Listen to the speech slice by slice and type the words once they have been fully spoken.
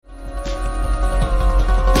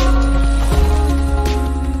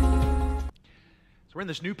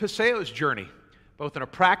this new Paseos journey, both in a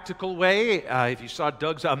practical way, if you saw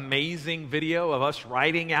Doug's amazing video of us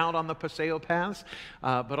riding out on the Paseo paths,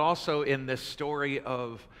 but also in this story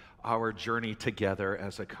of our journey together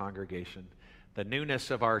as a congregation. The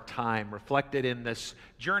newness of our time reflected in this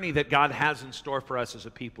journey that God has in store for us as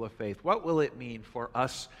a people of faith. What will it mean for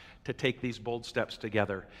us to take these bold steps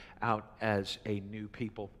together out as a new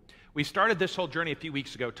people? We started this whole journey a few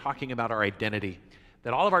weeks ago talking about our identity,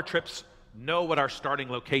 that all of our trips know what our starting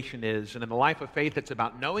location is. And in the life of faith, it's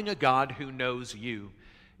about knowing a God who knows you.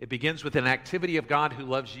 It begins with an activity of God who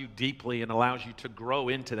loves you deeply and allows you to grow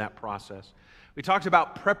into that process. We talked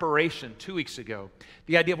about preparation 2 weeks ago,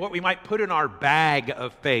 the idea of what we might put in our bag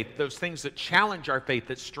of faith, those things that challenge our faith,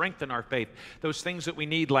 that strengthen our faith, those things that we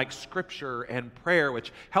need like Scripture and prayer,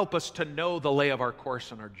 which help us to know the lay of our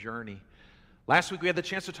course on our journey. Last week we had the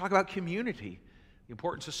chance to talk about community, the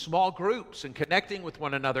importance of small groups and connecting with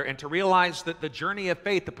one another, and to realize that the journey of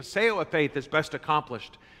faith, the Paseo of faith, is best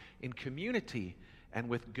accomplished in community and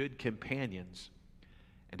with good companions.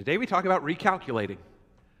 And today we talk about recalculating.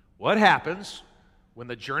 What happens when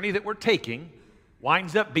the journey that we're taking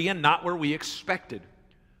winds up being not where we expected,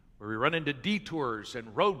 where we run into detours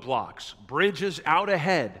and roadblocks, bridges out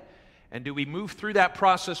ahead, and do we move through that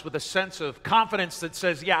process with a sense of confidence that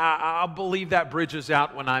says, yeah, I'll believe that bridge is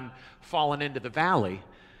out when I'm falling into the valley?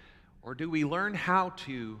 Or do we learn how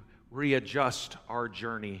to readjust our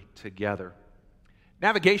journey together?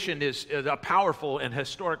 Navigation is a powerful and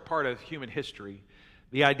historic part of human history.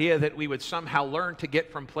 The idea that we would somehow learn to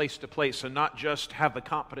get from place to place and not just have the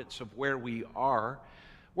competence of where we are.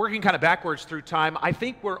 Working kind of backwards through time, I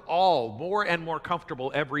think we're all more and more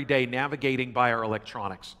comfortable every day navigating by our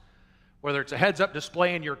electronics. Whether it's a heads-up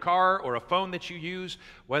display in your car or a phone that you use,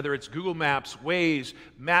 whether it's Google Maps, Waze,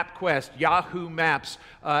 MapQuest, Yahoo Maps,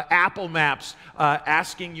 Apple Maps,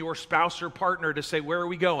 asking your spouse or partner to say, where are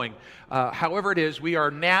we going? However it is, we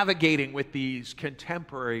are navigating with these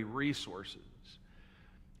contemporary resources.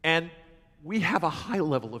 And we have a high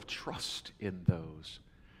level of trust in those.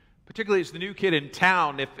 Particularly as the new kid in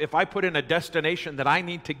town, if I put in a destination that I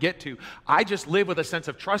need to get to, I just live with a sense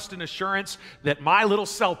of trust and assurance that my little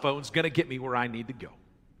cell phone's going to get me where I need to go.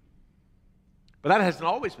 But that hasn't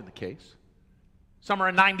always been the case. Summer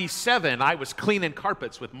of '97, I was cleaning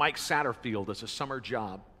carpets with Mike Satterfield as a summer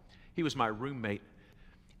job. He was my roommate,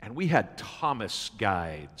 and we had Thomas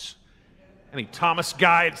guides. Thomas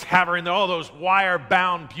guides having all those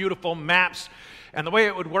wire-bound, beautiful maps. And the way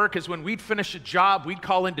it would work is when we'd finish a job, we'd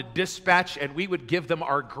call into dispatch and we would give them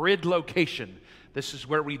our grid location. This is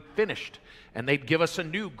where we'd finished. And they'd give us a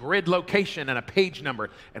new grid location and a page number.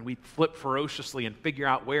 And we'd flip ferociously and figure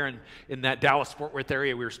out where in that Dallas-Fort Worth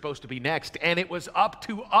area we were supposed to be next. And it was up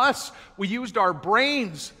to us. We used our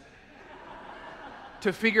brains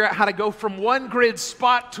to figure out how to go from one grid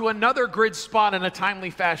spot to another grid spot in a timely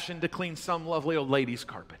fashion to clean some lovely old lady's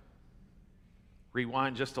carpet.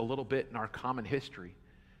 Rewind just a little bit in our common history.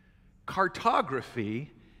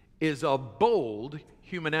 Cartography is a bold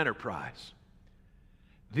human enterprise.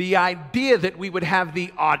 The idea that we would have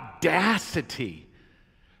the audacity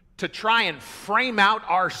to try and frame out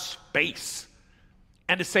our space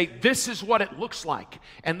and to say, this is what it looks like,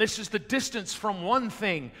 and this is the distance from one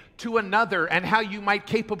thing to another, and how you might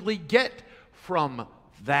capably get from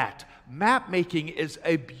that. Map making is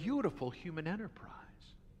a beautiful human enterprise.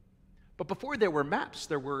 But before there were maps,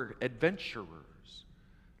 there were adventurers.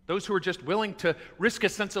 Those who were just willing to risk a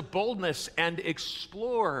sense of boldness and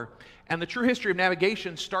explore. And the true history of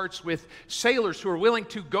navigation starts with sailors who are willing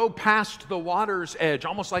to go past the water's edge,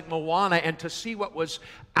 almost like Moana, and to see what was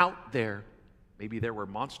out there. Maybe there were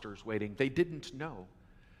monsters waiting. They didn't know.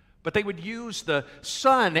 But they would use the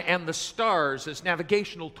sun and the stars as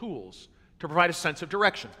navigational tools to provide a sense of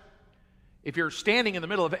direction. If you're standing in the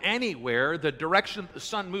middle of anywhere, the direction the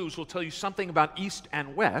sun moves will tell you something about east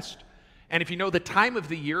and west. And if you know the time of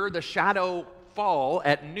the year, the shadow fall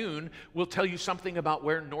at noon will tell you something about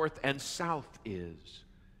where north and south is.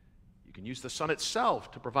 You can use the sun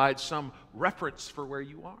itself to provide some reference for where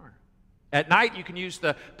you are. At night, you can use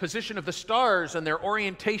the position of the stars and their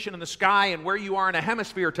orientation in the sky and where you are in a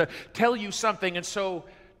hemisphere to tell you something. And so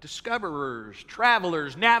discoverers,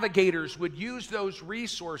 travelers, navigators would use those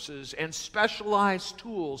resources and specialized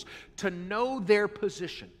tools to know their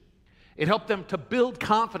position. It helped them to build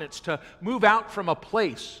confidence, to move out from a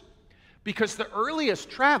place. Because the earliest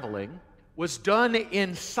traveling was done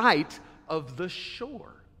in sight of the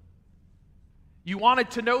shore. You wanted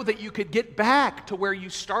to know that you could get back to where you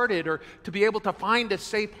started or to be able to find a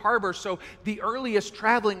safe harbor. So the earliest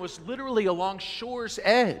traveling was literally along shore's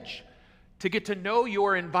edge to get to know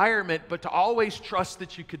your environment, but to always trust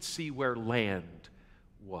that you could see where land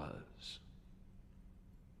was.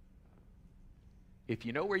 If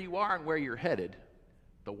you know where you are and where you're headed,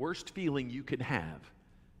 the worst feeling you can have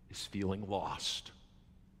is feeling lost.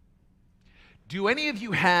 Do any of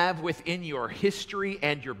you have within your history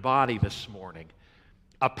and your body this morning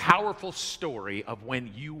a powerful story of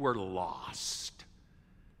when you were lost?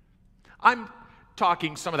 I'm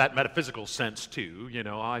talking some of that metaphysical sense too. You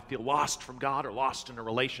know, I feel lost from God or lost in a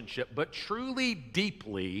relationship, but truly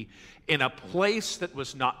deeply in a place that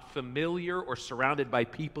was not familiar or surrounded by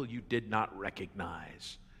people you did not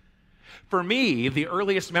recognize. For me, the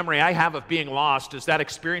earliest memory I have of being lost is that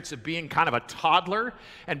experience of being kind of a toddler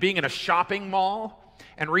and being in a shopping mall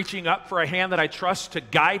and reaching up for a hand that I trust to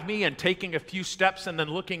guide me and taking a few steps and then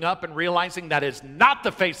looking up and realizing that is not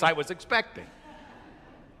the face I was expecting.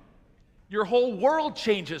 Your whole world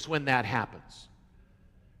changes when that happens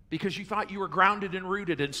because you thought you were grounded and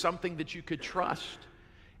rooted in something that you could trust,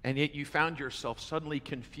 and yet you found yourself suddenly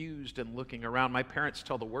confused and looking around. My parents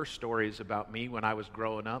tell the worst stories about me when I was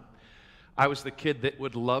growing up. I was the kid that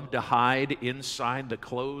would love to hide inside the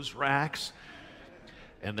clothes racks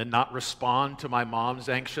and then not respond to my mom's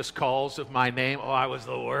anxious calls of my name. Oh, I was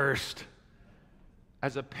the worst.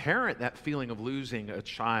 As a parent, that feeling of losing a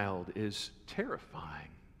child is terrifying.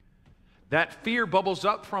 That fear bubbles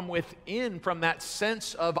up from within, from that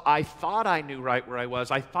sense of, I thought I knew right where I was.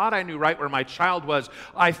 I thought I knew right where my child was.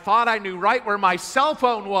 I thought I knew right where my cell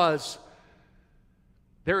phone was.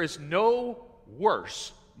 There is no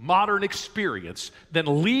worse modern experience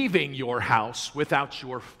than leaving your house without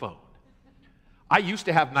your phone. I used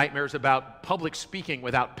to have nightmares about public speaking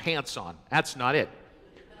without pants on. That's not it.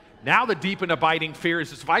 Now the deep and abiding fear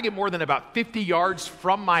is if I get more than about 50 yards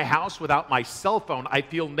from my house without my cell phone, I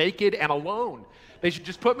feel naked and alone. They should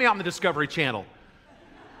just put me on the Discovery Channel.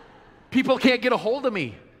 People can't get a hold of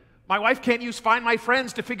me. My wife can't use Find My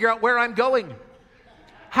Friends to figure out where I'm going.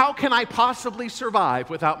 How can I possibly survive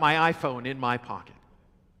without my iPhone in my pocket?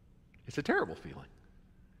 It's a terrible feeling.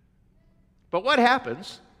 But what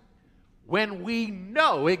happens when we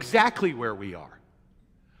know exactly where we are?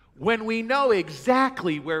 When we know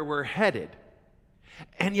exactly where we're headed,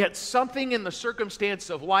 and yet something in the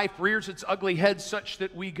circumstance of life rears its ugly head such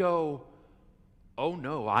that we go, oh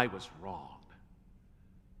no, I was wrong.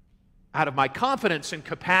 Out of my confidence and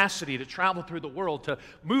capacity to travel through the world, to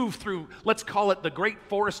move through, let's call it the great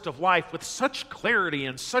forest of life with such clarity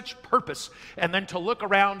and such purpose, and then to look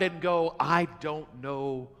around and go, I don't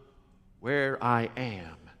know where I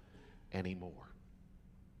am anymore.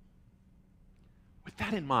 With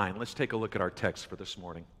that in mind, let's take a look at our text for this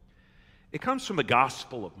morning. It comes from the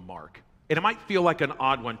Gospel of Mark, and it might feel like an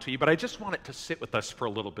odd one to you, but I just want it to sit with us for a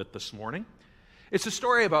little bit this morning. It's the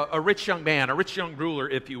story of a rich young man, a rich young ruler,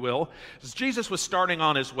 if you will. As Jesus was starting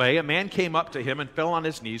on his way, a man came up to him and fell on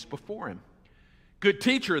his knees before him. Good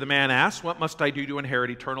teacher, the man asked, what must I do to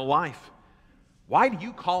inherit eternal life? Why do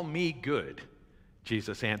you call me good?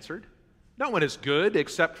 Jesus answered, no one is good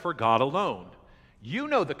except for God alone. You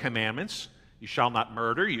know the commandments. You shall not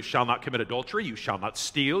murder, you shall not commit adultery, you shall not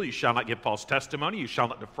steal, you shall not give false testimony, you shall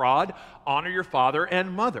not defraud, honor your father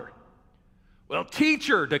and mother. Well,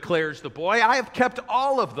 teacher, declares the boy, I have kept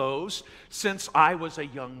all of those since I was a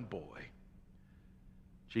young boy.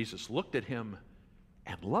 Jesus looked at him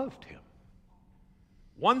and loved him.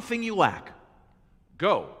 One thing you lack.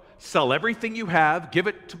 Go, sell everything you have, give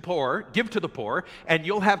to the poor, and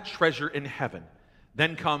you'll have treasure in heaven.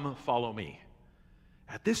 Then come, follow me.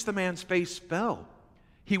 At this, the man's face fell.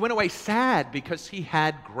 He went away sad because he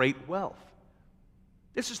had great wealth.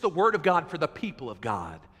 This is the word of God for the people of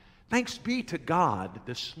God. Thanks be to God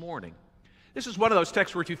this morning. This is one of those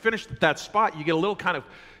texts where if you finish at that spot, you get a little kind of,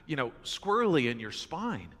 squirrely in your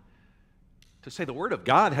spine. To say the word of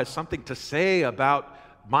God has something to say about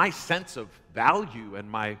my sense of value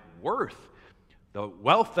and my worth. The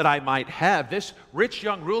wealth that I might have. This rich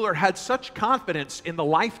young ruler had such confidence in the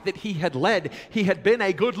life that he had led. He had been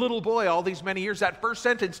a good little boy all these many years. That first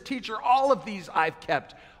sentence, teacher, all of these I've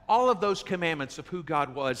kept. All of those commandments of who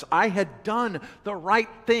God was. I had done the right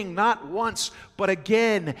thing, not once, but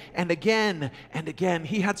again and again and again.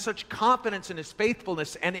 He had such confidence in his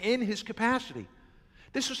faithfulness and in his capacity.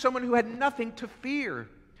 This was someone who had nothing to fear.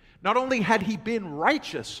 Not only had he been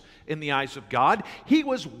righteous in the eyes of God, he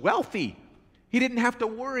was wealthy. He didn't have to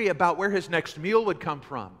worry about where his next meal would come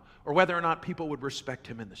from or whether or not people would respect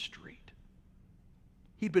him in the street.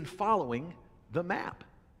 He'd been following the map.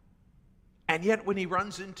 And yet when he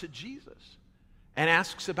runs into Jesus and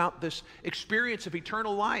asks about this experience of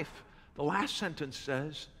eternal life, the last sentence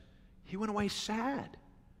says, he went away sad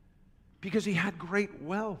because he had great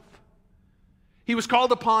wealth. He was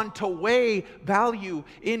called upon to weigh value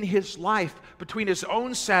in his life between his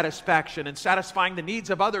own satisfaction and satisfying the needs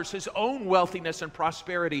of others, his own wealthiness and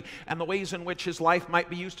prosperity, and the ways in which his life might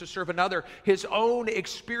be used to serve another, his own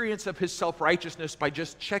experience of his self-righteousness by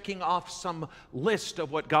just checking off some list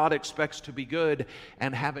of what God expects to be good,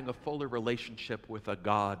 and having a fuller relationship with a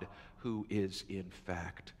God who is in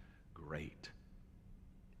fact great.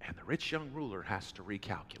 And the rich young ruler has to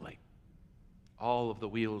recalculate. All of the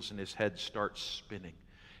wheels in his head start spinning.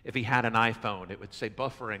 If he had an iPhone, it would say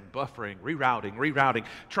buffering, rerouting,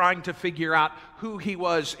 trying to figure out who he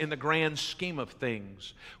was in the grand scheme of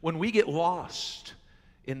things. When we get lost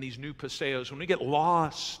in these new paseos, when we get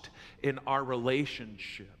lost in our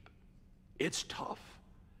relationship, it's tough.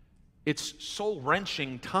 It's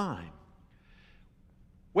soul-wrenching time.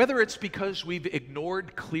 Whether it's because we've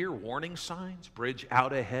ignored clear warning signs, bridge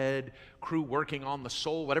out ahead, crew working on the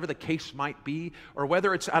soul, whatever the case might be, or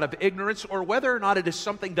whether it's out of ignorance, or whether or not it is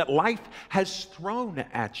something that life has thrown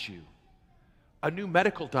at you, a new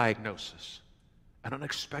medical diagnosis, an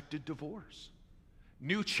unexpected divorce,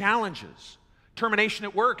 new challenges, termination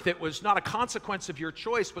at work that was not a consequence of your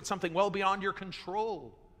choice, but something well beyond your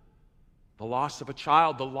control, the loss of a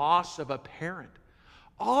child, the loss of a parent.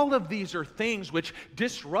 All of these are things which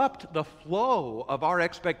disrupt the flow of our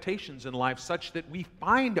expectations in life such that we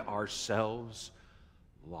find ourselves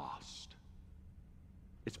lost.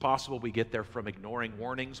 It's possible we get there from ignoring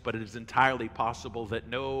warnings, but it is entirely possible that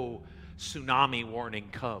no tsunami warning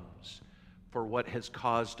comes for what has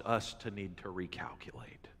caused us to need to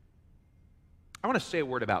recalculate. I want to say a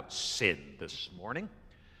word about sin this morning.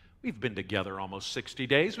 We've been together almost 60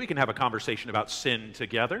 days. We can have a conversation about sin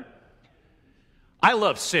together. I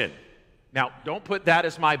love sin. Now, don't put that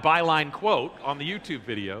as my byline quote on the YouTube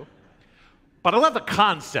video, but I love the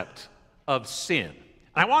concept of sin.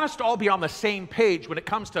 And I want us to all be on the same page when it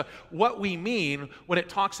comes to what we mean when it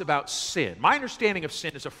talks about sin. My understanding of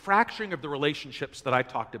sin is a fracturing of the relationships that I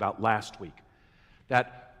talked about last week.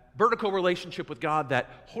 That vertical relationship with God,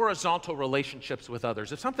 that horizontal relationships with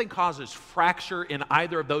others. If something causes fracture in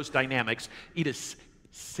either of those dynamics, it is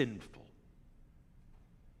sinful.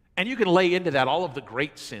 And you can lay into that all of the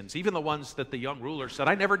great sins, even the ones that the young ruler said,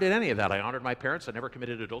 I never did any of that. I honored my parents. I never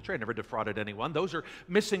committed adultery. I never defrauded anyone. Those are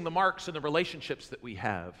missing the marks in the relationships that we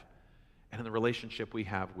have and in the relationship we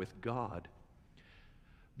have with God.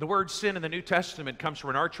 The word sin in the New Testament comes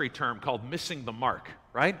from an archery term called missing the mark,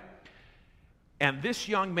 right? And this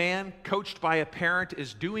young man, coached by a parent,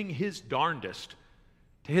 is doing his darndest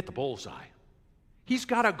to hit the bullseye. He's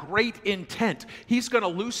got a great intent. He's going to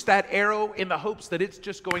loose that arrow in the hopes that it's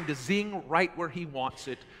just going to zing right where he wants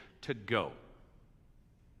it to go.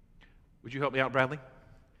 Would you help me out, Bradley?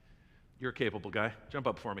 You're a capable guy. Jump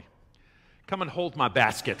up for me. Come and hold my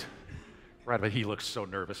basket. Right, but he looks so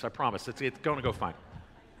nervous. I promise. It's going to go fine.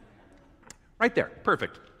 Right there.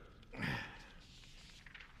 Perfect.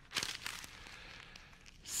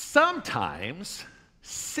 Sometimes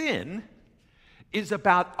sin is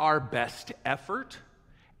about our best effort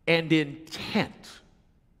and intent.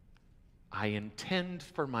 I intend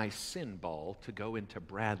for my sin ball to go into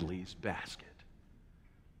Bradley's basket.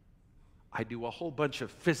 I do a whole bunch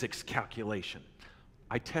of physics calculation.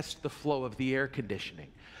 I test the flow of the air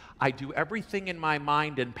conditioning. I do everything in my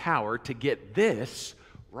mind and power to get this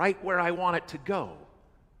right where I want it to go.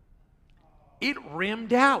 It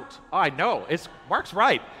rimmed out. Oh, I know. Mark's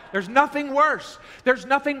right. There's nothing worse. There's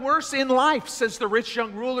nothing worse in life, says the rich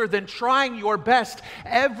young ruler, than trying your best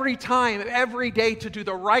every time, every day to do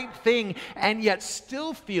the right thing and yet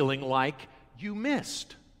still feeling like you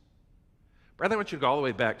missed. Brother, I want you to go all the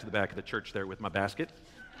way back to the back of the church there with my basket.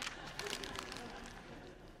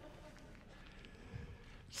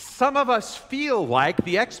 Some of us feel like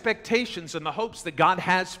the expectations and the hopes that God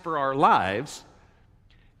has for our lives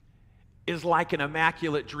is like an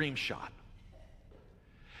immaculate dream shot.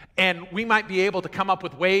 And we might be able to come up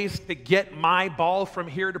with ways to get my ball from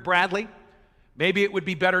here to Bradley. Maybe it would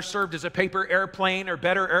be better served as a paper airplane or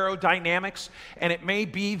better aerodynamics. And it may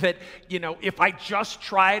be that, if I just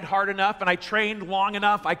tried hard enough and I trained long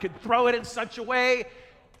enough, I could throw it in such a way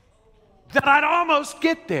that I'd almost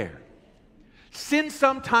get there. Sin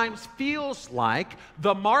sometimes feels like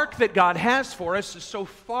the mark that God has for us is so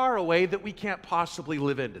far away that we can't possibly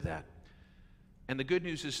live into that. And the good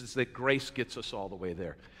news is that grace gets us all the way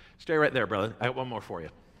there. Stay right there, brother. I have one more for you.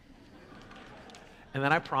 And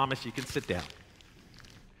then I promise you can sit down.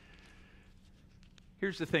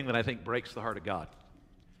 Here's the thing that I think breaks the heart of God.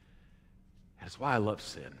 And it's why I love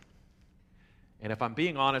sin. And if I'm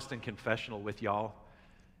being honest and confessional with y'all,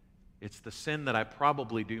 it's the sin that I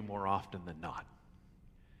probably do more often than not.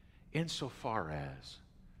 Insofar as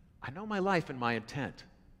I know my life and my intent.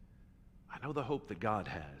 I know the hope that God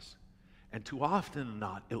has. And too often than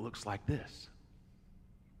not, it looks like this.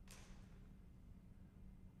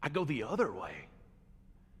 I go the other way.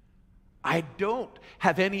 I don't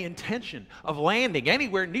have any intention of landing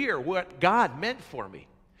anywhere near what God meant for me.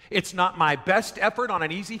 It's not my best effort on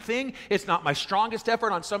an easy thing. It's not my strongest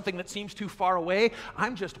effort on something that seems too far away.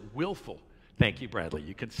 I'm just willful. Thank you, Bradley.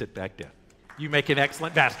 You can sit back down. You make an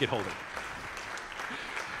excellent basket holder.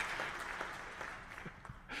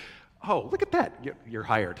 Oh, look at that. You're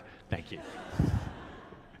hired. Thank you.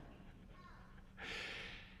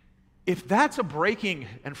 If that's a breaking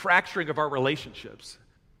and fracturing of our relationships,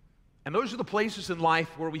 and those are the places in life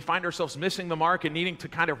where we find ourselves missing the mark and needing to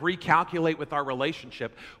kind of recalculate with our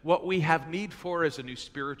relationship, what we have need for is a new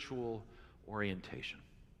spiritual orientation.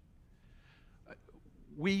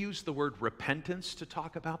 We use the word repentance to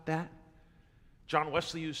talk about that. John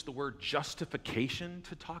Wesley used the word justification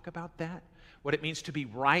to talk about that. What it means to be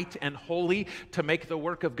right and holy, to make the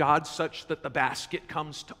work of God such that the basket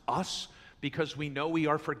comes to us because we know we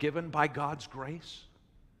are forgiven by God's grace.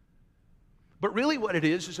 But really what it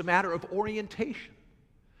is a matter of orientation,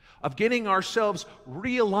 of getting ourselves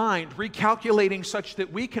realigned, recalculating such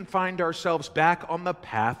that we can find ourselves back on the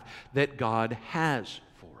path that God has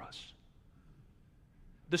for us.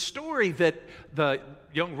 The story that the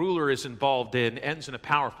young ruler is involved in ends in a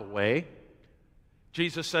powerful way.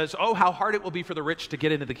 Jesus says, oh, how hard it will be for the rich to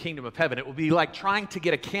get into the kingdom of heaven. It will be like trying to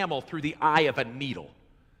get a camel through the eye of a needle.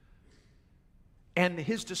 And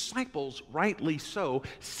his disciples, rightly so,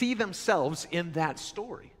 see themselves in that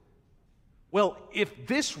story. Well, if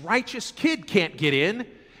this righteous kid can't get in,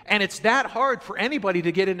 and it's that hard for anybody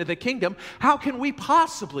to get into the kingdom, how can we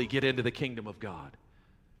possibly get into the kingdom of God?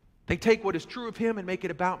 They take what is true of him and make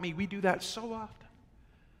it about me. We do that so often.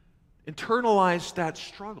 Internalize that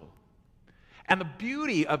struggle. And the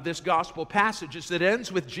beauty of this gospel passage is that it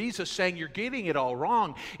ends with Jesus saying, you're getting it all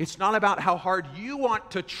wrong. It's not about how hard you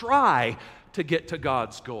want to try to get to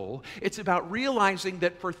God's goal. It's about realizing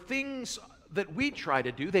that for things that we try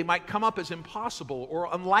to do, they might come up as impossible or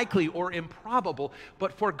unlikely or improbable,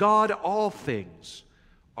 but for God, all things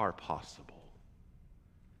are possible.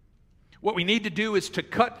 What we need to do is to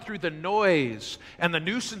cut through the noise and the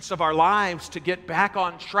nuisance of our lives to get back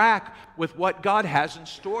on track with what God has in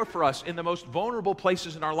store for us in the most vulnerable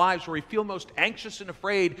places in our lives where we feel most anxious and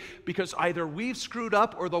afraid because either we've screwed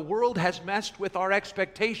up or the world has messed with our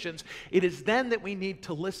expectations. It is then that we need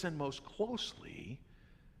to listen most closely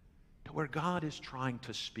to where God is trying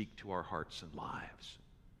to speak to our hearts and lives.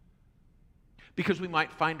 Because we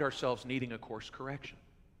might find ourselves needing a course correction.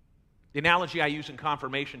 The analogy I use in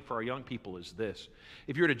confirmation for our young people is this.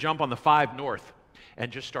 If you were to jump on the 5 North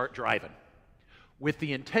and just start driving with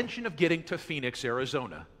the intention of getting to Phoenix,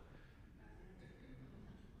 Arizona,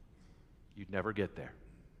 you'd never get there.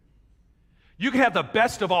 You could have the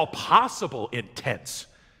best of all possible intents.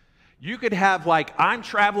 You could have like, I'm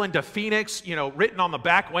traveling to Phoenix, written on the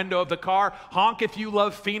back window of the car, honk if you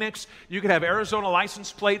love Phoenix. You could have Arizona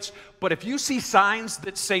license plates, but if you see signs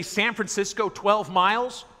that say San Francisco 12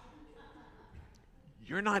 miles,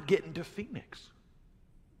 you're not getting to Phoenix.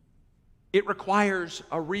 It requires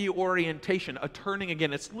a reorientation, a turning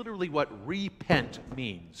again. It's literally what repent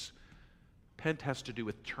means. Repent has to do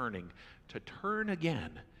with turning, to turn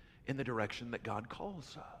again in the direction that God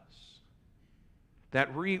calls us.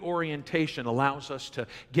 That reorientation allows us to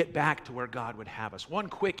get back to where God would have us. One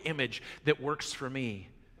quick image that works for me.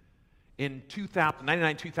 In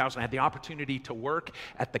 1999-2000, I had the opportunity to work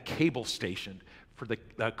at the cable station for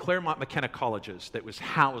the Claremont McKenna colleges that was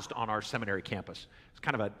housed on our seminary campus. It's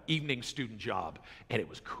kind of an evening student job, and it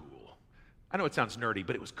was cool. I know it sounds nerdy,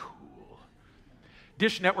 but it was cool.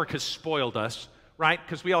 Dish Network has spoiled us, right?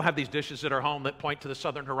 Because we all have these dishes at our home that point to the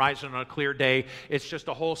southern horizon on a clear day. It's just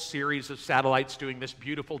a whole series of satellites doing this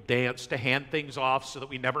beautiful dance to hand things off so that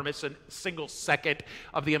we never miss a single second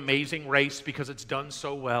of the amazing race because it's done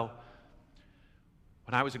so well.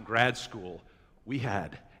 When I was in grad school, we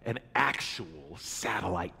had an actual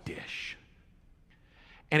satellite dish.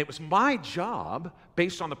 And it was my job,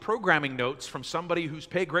 based on the programming notes from somebody whose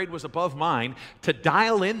pay grade was above mine, to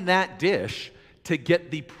dial in that dish to get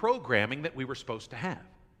the programming that we were supposed to have.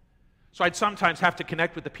 So I'd sometimes have to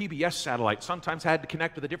connect with the PBS satellite. Sometimes I had to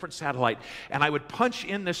connect with a different satellite. And I would punch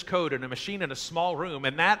in this code in a machine in a small room,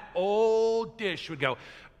 and that old dish would go,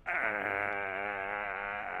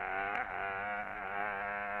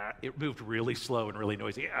 It moved really slow and really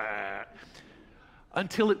noisy,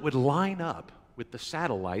 until it would line up with the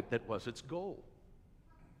satellite that was its goal.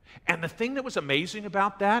 And the thing that was amazing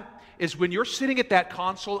about that is when you're sitting at that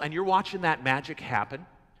console and you're watching that magic happen,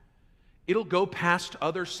 It'll go past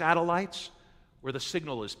other satellites where the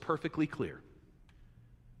signal is perfectly clear.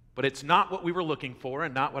 But it's not what we were looking for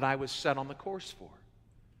and not what I was set on the course for.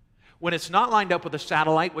 When it's not lined up with a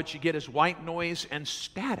satellite, what you get is white noise and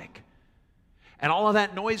static. And all of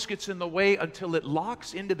that noise gets in the way until it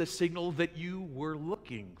locks into the signal that you were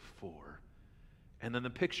looking for. And then the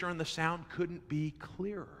picture and the sound couldn't be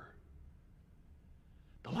clearer.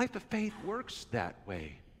 The life of faith works that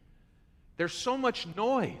way. There's so much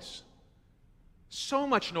noise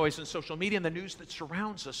in social media and the news that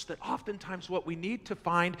surrounds us, that oftentimes what we need to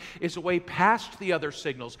find is a way past the other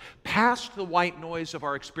signals, past the white noise of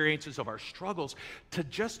our experiences, of our struggles, to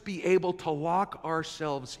just be able to lock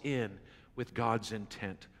ourselves in with God's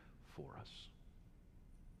intent for us.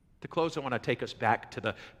 To close, I want to take us back to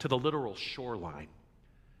the literal shoreline,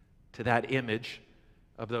 to that image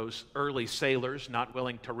of those early sailors not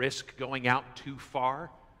willing to risk going out too far.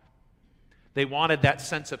 They wanted that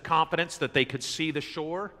sense of confidence that they could see the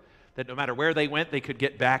shore, that no matter where they went, they could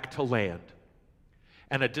get back to land.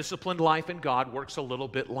 And a disciplined life in God works a little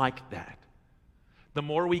bit like that. The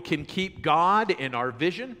more we can keep God in our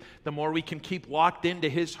vision, the more we can keep locked into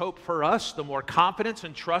His hope for us, the more confidence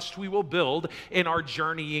and trust we will build in our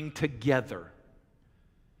journeying together.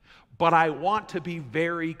 But I want to be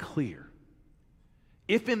very clear.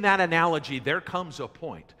 If in that analogy there comes a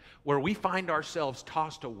point where we find ourselves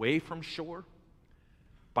tossed away from shore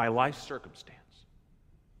by life's circumstance,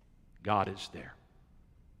 God is there.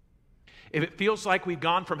 If it feels like we've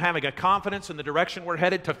gone from having a confidence in the direction we're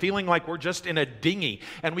headed to feeling like we're just in a dinghy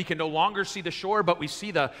and we can no longer see the shore, but we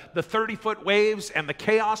see the 30-foot waves and the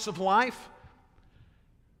chaos of life,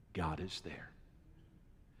 God is there.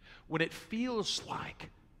 When it feels like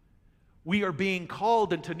we are being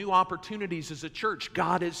called into new opportunities as a church,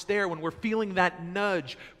 God is there. When we're feeling that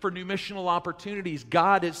nudge for new missional opportunities,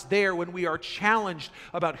 God is there. When we are challenged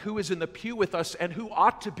about who is in the pew with us and who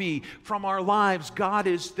ought to be from our lives, God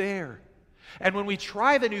is there. And when we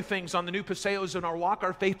try the new things on the new Paseos in our walk,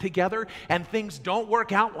 our faith together, and things don't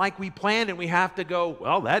work out like we planned and we have to go,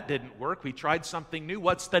 well, that didn't work. We tried something new.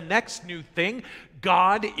 What's the next new thing?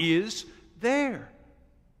 God is there.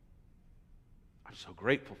 I'm so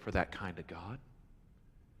grateful for that kind of God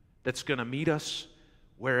that's going to meet us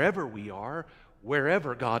wherever we are,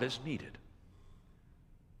 wherever God is needed.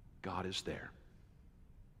 God is there.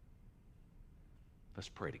 Let's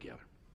pray together.